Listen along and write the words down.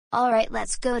Alright,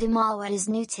 let's go to mall. What is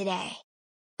new today?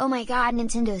 Oh my god,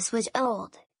 Nintendo Switch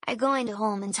OLED. I going to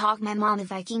home and talk my mom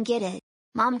if I can get it.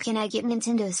 Mom, can I get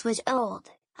Nintendo Switch OLED?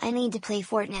 I need to play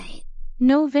Fortnite.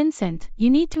 No, Vincent, you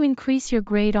need to increase your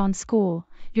grade on school.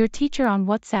 Your teacher on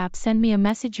WhatsApp send me a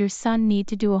message your son need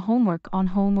to do a homework on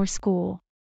home or school.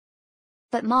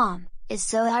 But mom, it's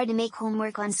so hard to make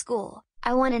homework on school.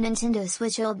 I want a Nintendo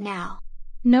Switch OLED now.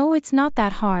 No, it's not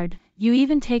that hard. You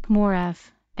even take more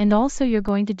F. And also you're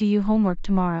going to do your homework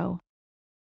tomorrow.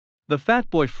 The fat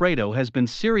boy Fredo has been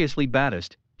seriously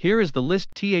baddest. Here is the list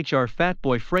thr fat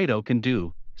boy Fredo can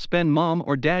do: spend mom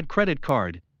or dad credit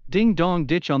card, ding dong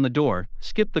ditch on the door,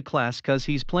 skip the class cause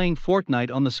he's playing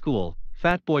Fortnite on the school,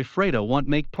 fat boy Fredo want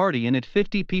make party in it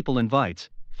 50 people invites,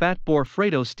 fat boy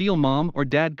Fredo steal mom or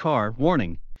dad car,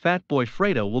 warning, fat boy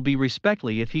Fredo will be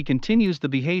respectfully if he continues the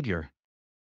behavior.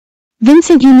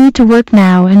 Vincent, you need to work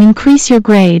now and increase your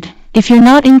grade. If you're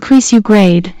not increase your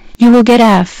grade, you will get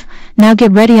F. Now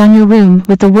get ready on your room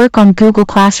with the work on Google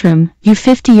Classroom, you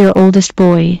 50-year-oldest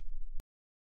boy.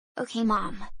 Okay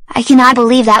mom. I cannot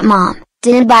believe that mom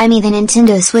didn't buy me the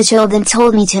Nintendo Switch OLED and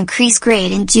told me to increase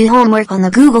grade and do homework on the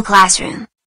Google Classroom.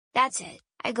 That's it.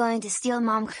 I'm going to steal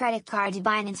mom credit card to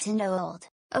buy Nintendo OLED.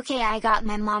 Okay, I got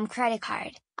my mom credit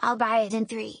card. I'll buy it in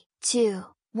 3, 2,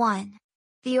 1.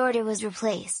 The order was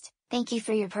replaced. Thank you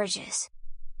for your purchase.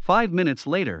 5 minutes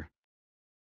later.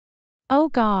 Oh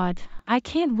god, I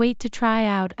can't wait to try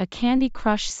out a Candy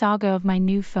Crush saga of my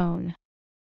new phone.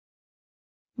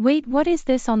 Wait, what is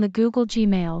this on the Google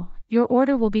Gmail? Your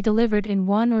order will be delivered in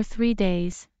 1 or 3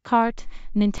 days. Cart,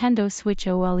 Nintendo Switch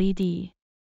OLED.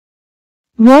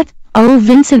 What? Oh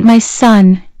Vincent, my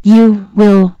son, you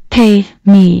will pay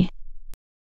me.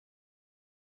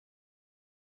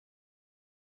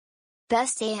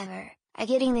 Best day ever. I'm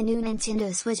getting the new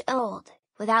Nintendo Switch OLED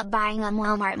without buying on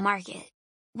Walmart Market.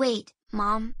 Wait,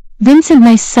 mom? Vincent,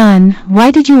 my son,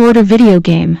 why did you order video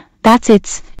game? That's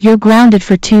it, you're grounded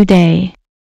for 2 days.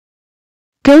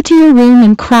 Go to your room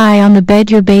and cry on the bed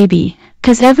your baby,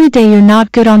 cause every day you're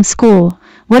not good on school.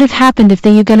 What if happened if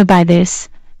you gonna buy this?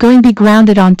 Going be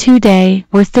grounded on 2 day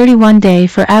or 31 day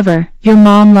forever. Your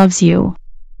mom loves you.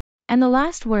 And the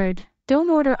last word, don't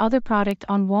order other product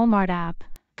on Walmart app,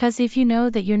 cause if you know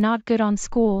that you're not good on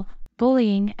school,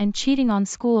 bullying and cheating on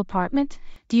school apartment,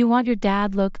 do you want your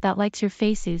dad look that likes your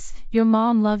faces? Your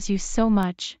mom loves you so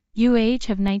much. You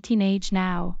have 19 age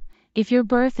now. If your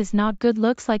birth is not good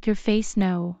looks like your face,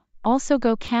 no. Also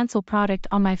go cancel product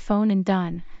on my phone and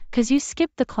done, cause you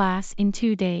skipped the class in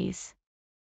 2 days.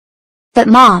 But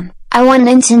mom, I want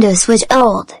Nintendo Switch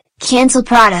OLED. Cancel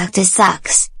product, it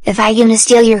sucks. If I gonna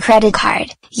steal your credit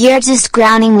card, you're just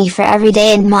grounding me for every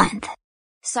day and month.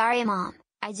 Sorry mom,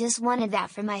 I just wanted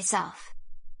that for myself.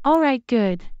 Alright,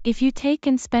 good. If you take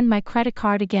and spend my credit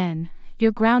card again,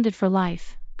 you're grounded for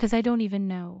life, cause I don't even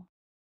know.